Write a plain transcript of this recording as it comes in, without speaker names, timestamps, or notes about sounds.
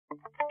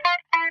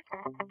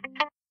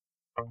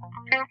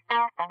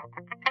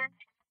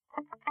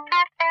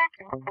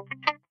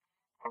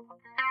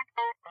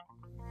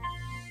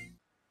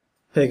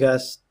Hey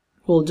guys,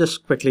 we'll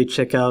just quickly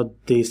check out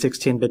the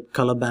 16-bit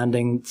color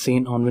banding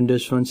seen on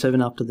Windows Phone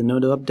 7 after the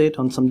NoDo update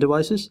on some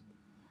devices.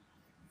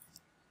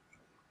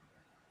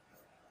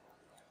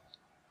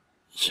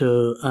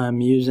 So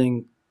I'm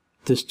using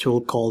this tool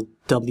called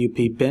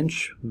WP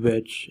Bench,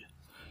 which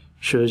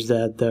shows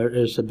that there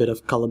is a bit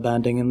of color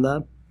banding in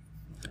there,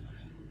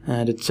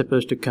 and it's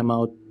supposed to come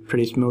out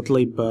pretty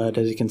smoothly, but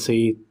as you can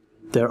see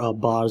there are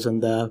bars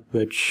in there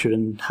which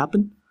shouldn't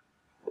happen.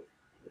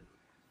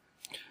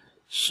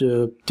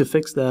 So to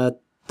fix that,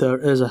 there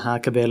is a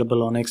hack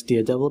available on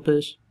XDA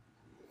developers,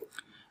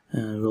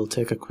 and we'll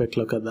take a quick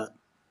look at that.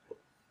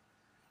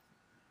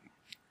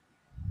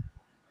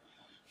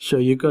 So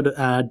you got to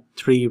add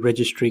 3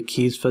 registry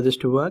keys for this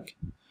to work.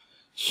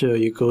 So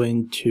you go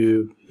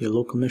into your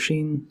local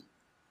machine,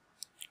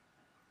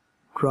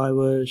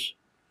 drivers,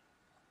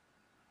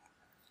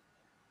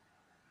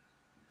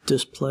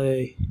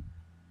 display,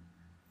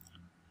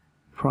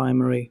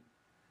 primary,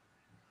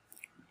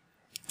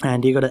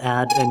 and you got to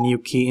add a new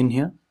key in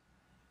here.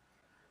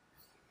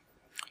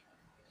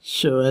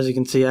 So as you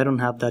can see, I don't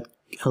have that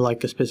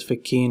like a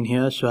specific key in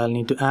here, so I'll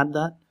need to add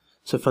that.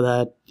 So for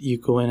that, you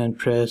go in and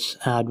press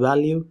add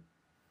value,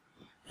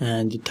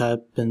 and you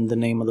type in the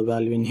name of the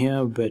value in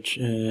here, which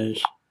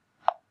is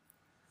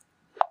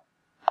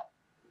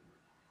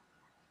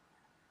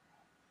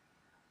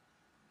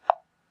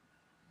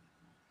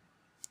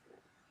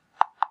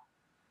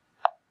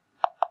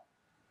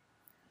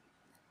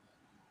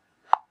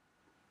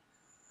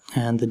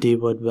and the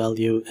dword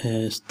value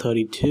is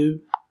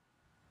 32,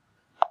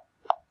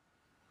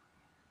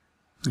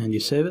 and you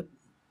save it.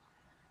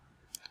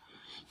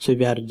 So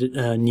you've added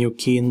a new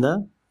key in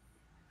there,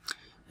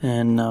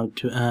 and now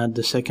to add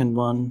the second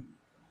one,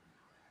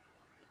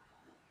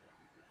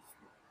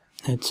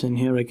 it's in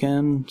here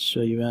again, so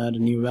you add a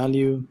new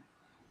value,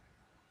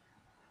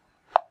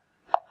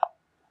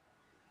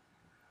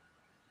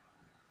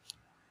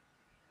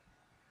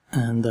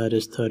 and that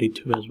is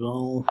 32 as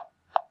well.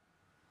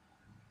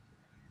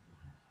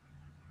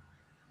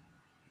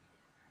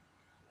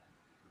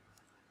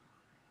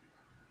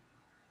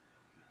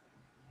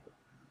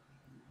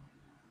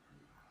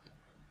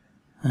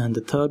 And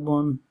the third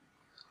one,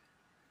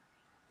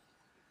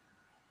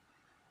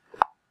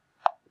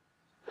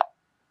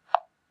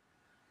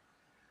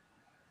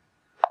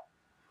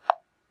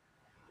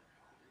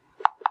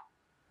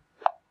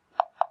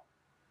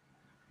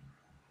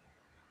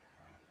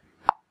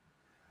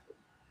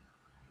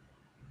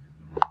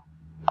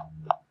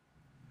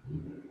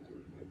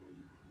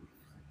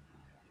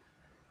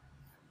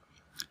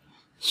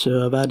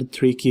 so I've added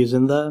 3 keys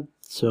in there.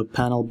 So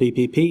panel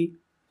BPP,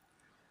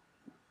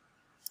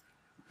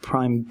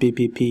 prime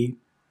BPP,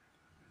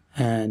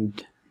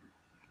 and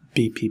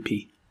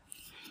BPP.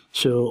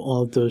 So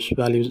all of those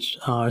values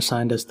are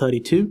assigned as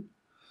 32.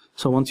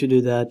 So once you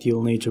do that,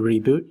 you'll need to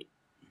reboot.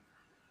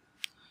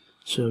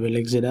 So we'll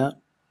exit out,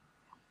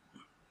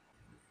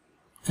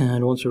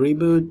 and once you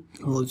reboot,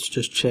 let's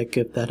just check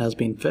if that has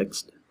been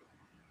fixed.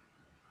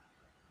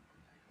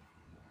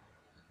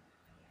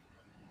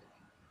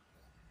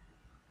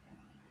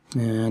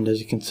 And as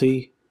you can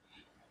see,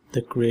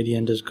 the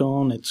gradient is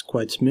gone. It's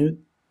quite smooth.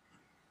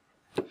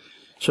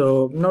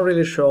 So I'm not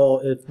really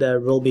sure if there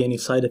will be any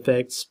side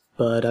effects,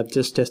 but I've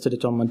just tested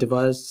it on my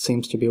device. It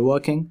seems to be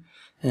working,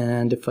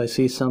 and if I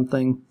see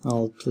something,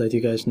 I'll let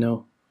you guys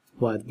know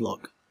via the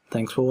blog.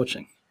 Thanks for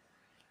watching.